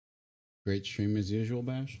Great stream as usual,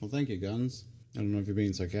 Bash. Well, thank you, Guns. I don't know if you're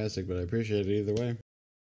being sarcastic, but I appreciate it either way.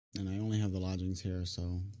 And I only have the lodgings here,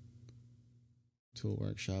 so tool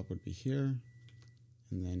workshop would be here.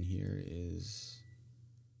 And then here is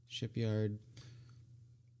shipyard.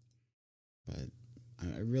 But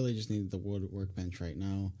I really just need the wood workbench right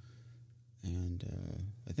now. And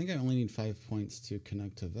I think I only need 5 points to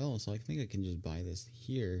connect to Vel, so I think I can just buy this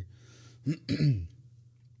here. And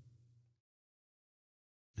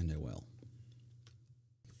I will.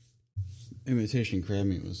 Imitation crab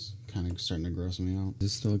meat was kind of starting to gross me out. Is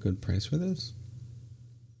this still a good price for this?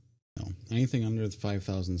 No. Anything under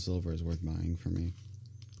 5,000 silver is worth buying for me.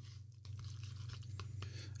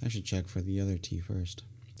 I should check for the other tea first.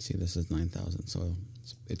 See, this is 9,000, so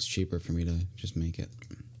it's cheaper for me to just make it.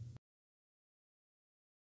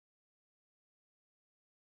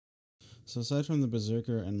 So aside from the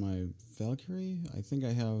Berserker and my Valkyrie, I think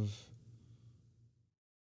I have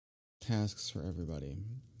tasks for everybody.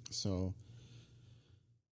 So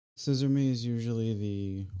Scissorme is usually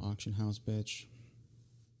the auction house bitch.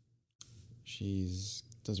 She's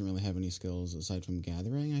doesn't really have any skills aside from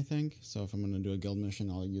gathering, I think. So if I'm going to do a guild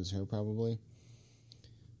mission, I'll use her probably.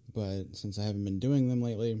 But since I haven't been doing them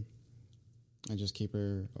lately, I just keep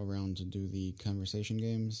her around to do the conversation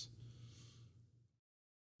games.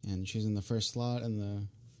 And she's in the first slot, and the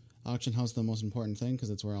auction house is the most important thing because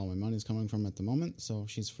it's where all my money's coming from at the moment. So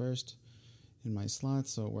she's first in my slot,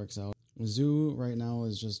 so it works out. Zoo right now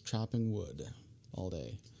is just chopping wood all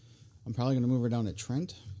day. I'm probably going to move her down to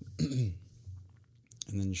Trent and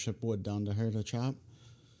then ship wood down to her to chop.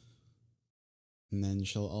 And then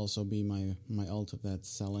she'll also be my ult that's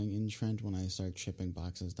selling in Trent when I start shipping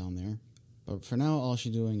boxes down there. But for now, all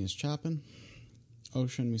she's doing is chopping.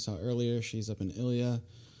 Ocean, we saw earlier, she's up in Ilya,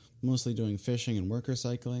 mostly doing fishing and worker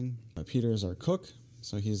cycling. Peter is our cook,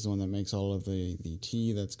 so he's the one that makes all of the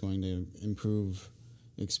tea that's going to improve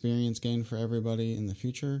experience gain for everybody in the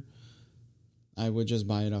future. I would just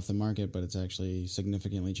buy it off the market, but it's actually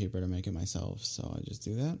significantly cheaper to make it myself, so I just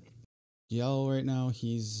do that. Yell right now,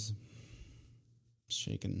 he's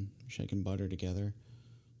shaking butter together.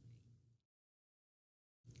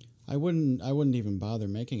 I wouldn't even bother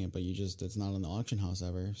making it, but it's not in the auction house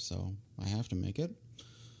ever, so I have to make it.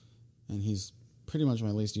 And he's pretty much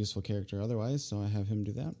my least useful character otherwise, so I have him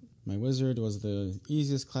do that. My wizard was the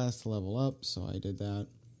easiest class to level up, so I did that.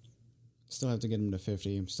 Still have to get him to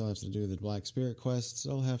 50, still have to do the Black Spirit quest,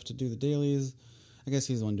 still have to do the dailies. I guess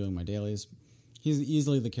he's the one doing my dailies. He's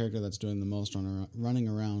easily the character that's doing the most running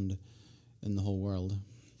around in the whole world.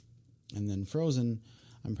 And then Frozen,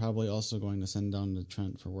 I'm probably also going to send down to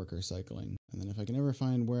Trent for worker cycling. And then if I can ever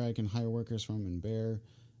find where I can hire workers from in Bear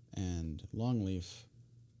and Longleaf,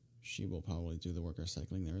 she will probably do the worker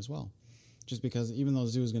cycling there as well. Just because even though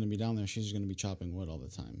Zoo is going to be down there, she's going to be chopping wood all the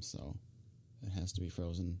time, so it has to be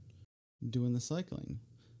Frozen doing the cycling.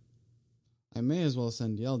 I may as well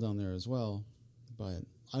send Yell down there as well, but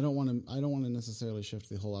I don't want to necessarily shift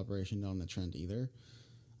the whole operation down to Trent either.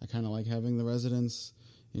 I kind of like having the residents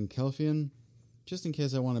in Kelfian, just in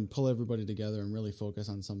case I want to pull everybody together and really focus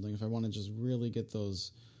on something. If I want to just really get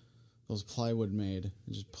those plywood made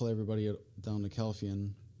and just pull everybody down to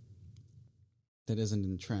Kelfian that isn't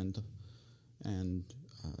in Trent and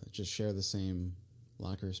just share the same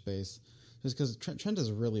locker space. Just because Trent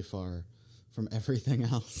is really far from everything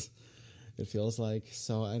else, it feels like.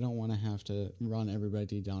 So I don't want to have to run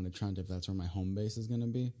everybody down to Trent if that's where my home base is going to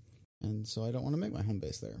be. And so I don't want to make my home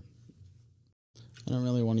base there. I don't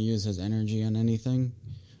really want to use his energy on anything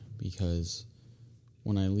because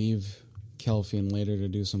when I leave Kelfian later to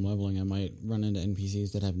do some leveling, I might run into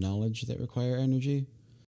NPCs that have knowledge that require energy.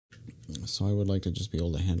 So I would like to just be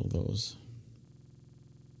able to handle those.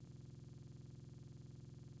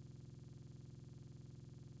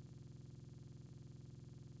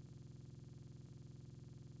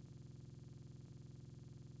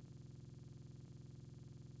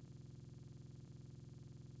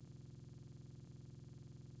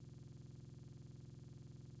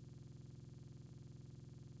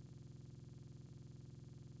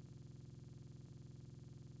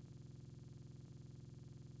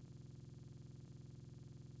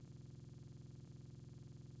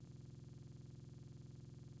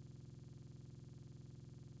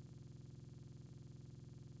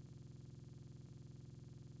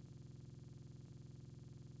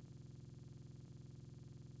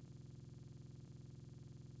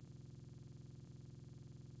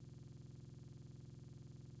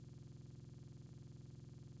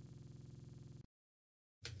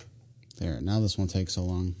 There, now this won't take so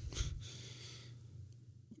long.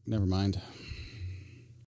 Never mind.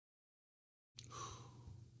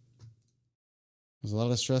 There's a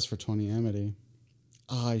lot of stress for 20 Amity.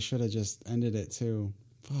 Oh, I should have just ended it too.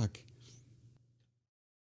 Fuck.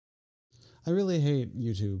 I really hate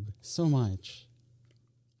YouTube so much.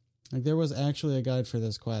 Like, there was actually a guide for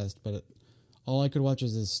this quest, but all I could watch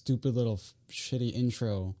is this stupid little shitty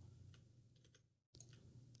intro.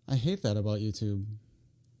 I hate that about YouTube.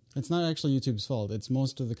 It's not actually YouTube's fault. It's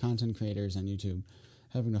most of the content creators on YouTube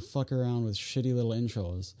having to fuck around with shitty little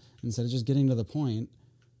intros instead of just getting to the point.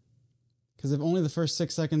 Because if only the first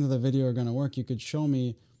 6 seconds of the video are going to work, you could show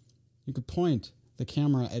me, you could point the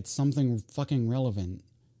camera at something fucking relevant.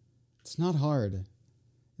 It's not hard.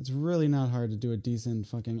 It's really not hard to do a decent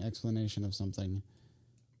fucking explanation of something.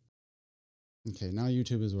 Okay, now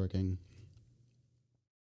YouTube is working.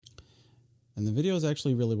 And the video is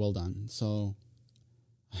actually really well done, so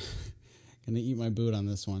gonna eat my boot on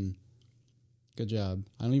this one. Good job.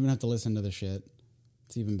 I don't even have to listen to the shit.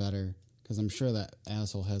 It's even better, because I'm sure that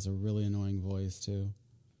asshole has a really annoying voice, too.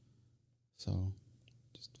 So,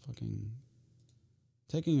 just fucking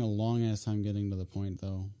taking a long-ass time getting to the point,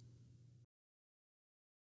 though.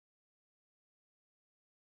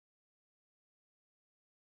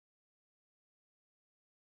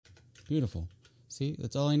 Beautiful. See,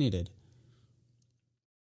 that's all I needed.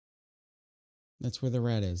 That's where the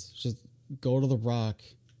rat is. Just go to the rock,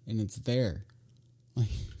 and it's there. Like,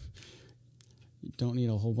 you don't need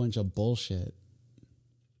a whole bunch of bullshit.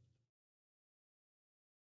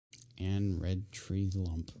 And red tree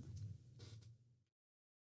lump.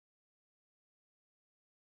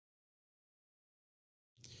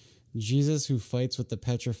 Jesus who fights with the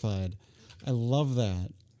petrified. I love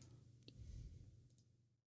that.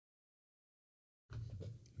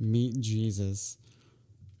 Meet Jesus.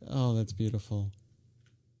 Oh, that's beautiful.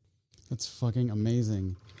 That's fucking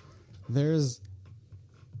amazing.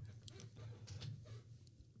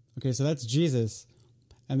 Okay, so that's Jesus.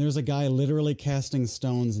 And there's a guy literally casting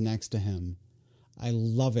stones next to him. I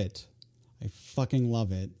love it. I fucking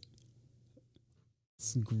love it.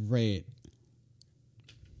 It's great.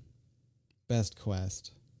 Best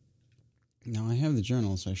quest. Now I have the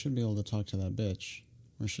journal, so I should be able to talk to that bitch.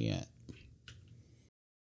 Where's she at?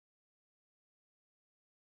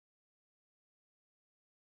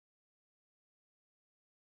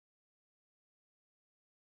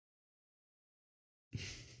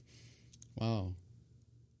 Wow.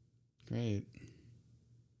 Great.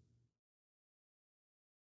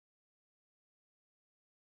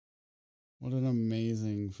 What an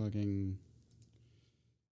amazing fucking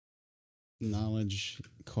knowledge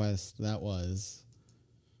quest that was.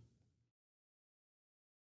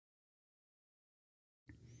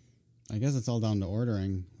 I guess it's all down to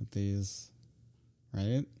ordering with these,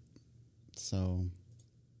 right? So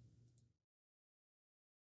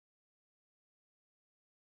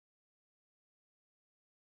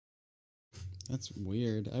that's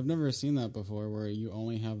weird. I've never seen that before where you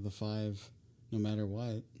only have the 5 no matter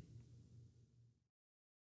what.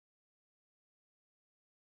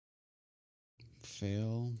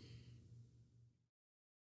 Fail.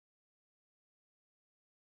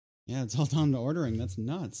 Yeah, it's all down to ordering. That's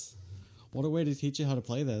nuts. What a way to teach you how to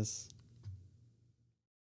play this.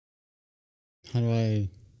 How do I...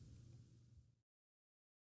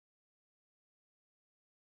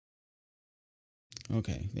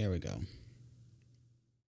 Okay, there we go.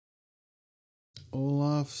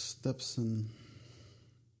 Olaf Stepson.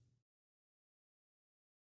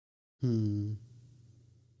 A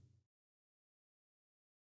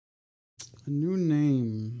new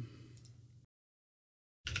name.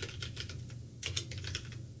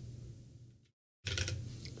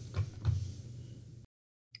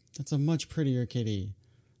 That's a much prettier kitty.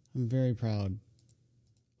 I'm very proud.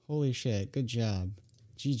 Holy shit, good job.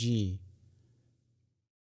 GG.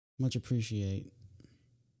 Much appreciate.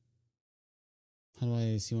 How do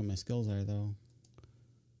I see what my skills are, though?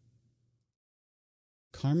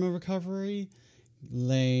 Karma recovery?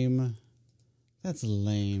 Lame. That's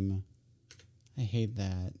lame. I hate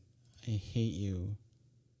that. I hate you.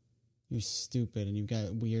 You're stupid and you've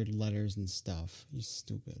got weird letters and stuff. You're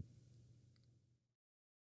stupid.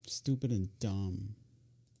 Stupid and dumb.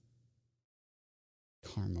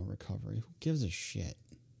 Karma recovery. Who gives a shit?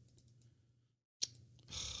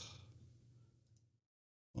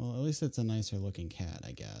 Well, at least it's a nicer looking cat,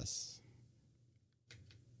 I guess.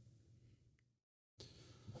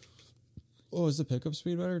 Oh, is the pickup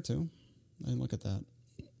speed better too? I didn't look at that.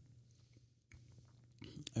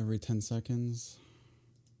 Every 10 seconds.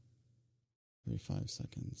 Every 5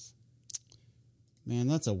 seconds. Man,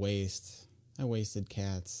 that's a waste. I wasted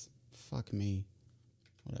cats. Fuck me.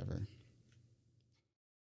 Whatever.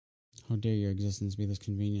 How dare your existence be this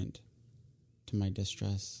convenient to my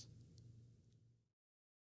distress?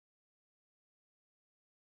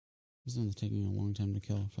 This one's taking a long time to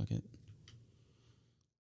kill. Fuck it.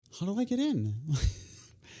 How do I get in?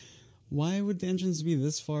 Why would the entrance be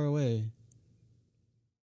this far away?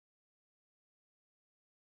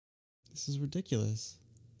 This is ridiculous.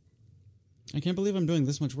 I can't believe I'm doing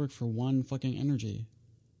this much work for one fucking energy.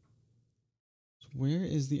 Where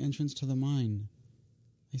is the entrance to the mine?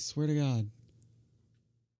 I swear to God.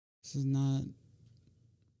 This is not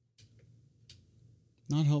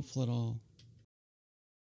helpful at all.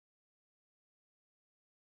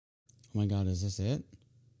 Oh my God, is this it?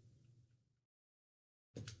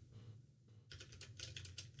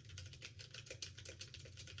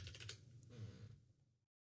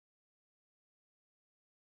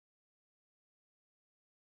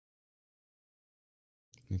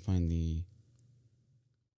 Let me find the...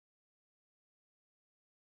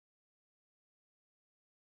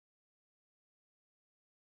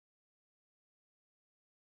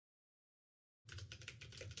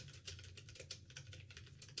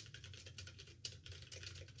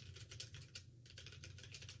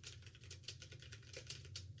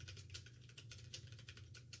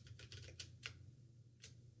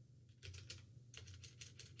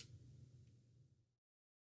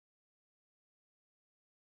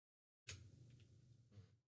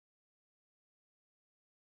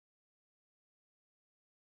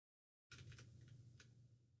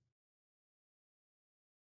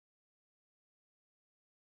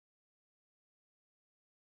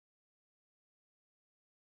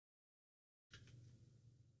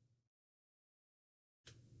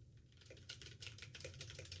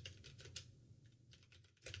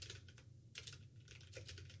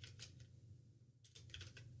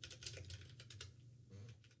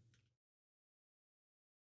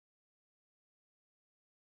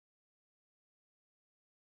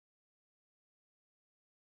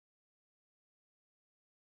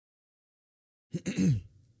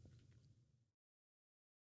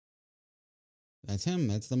 That's him.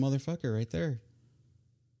 That's the motherfucker right there.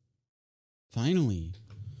 Finally.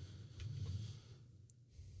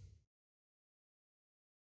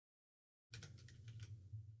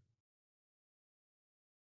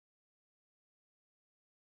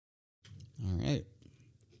 All right.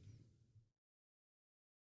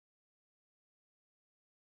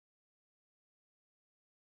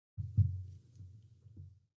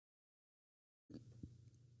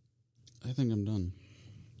 I think I'm done.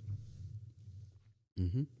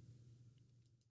 Mm-hmm.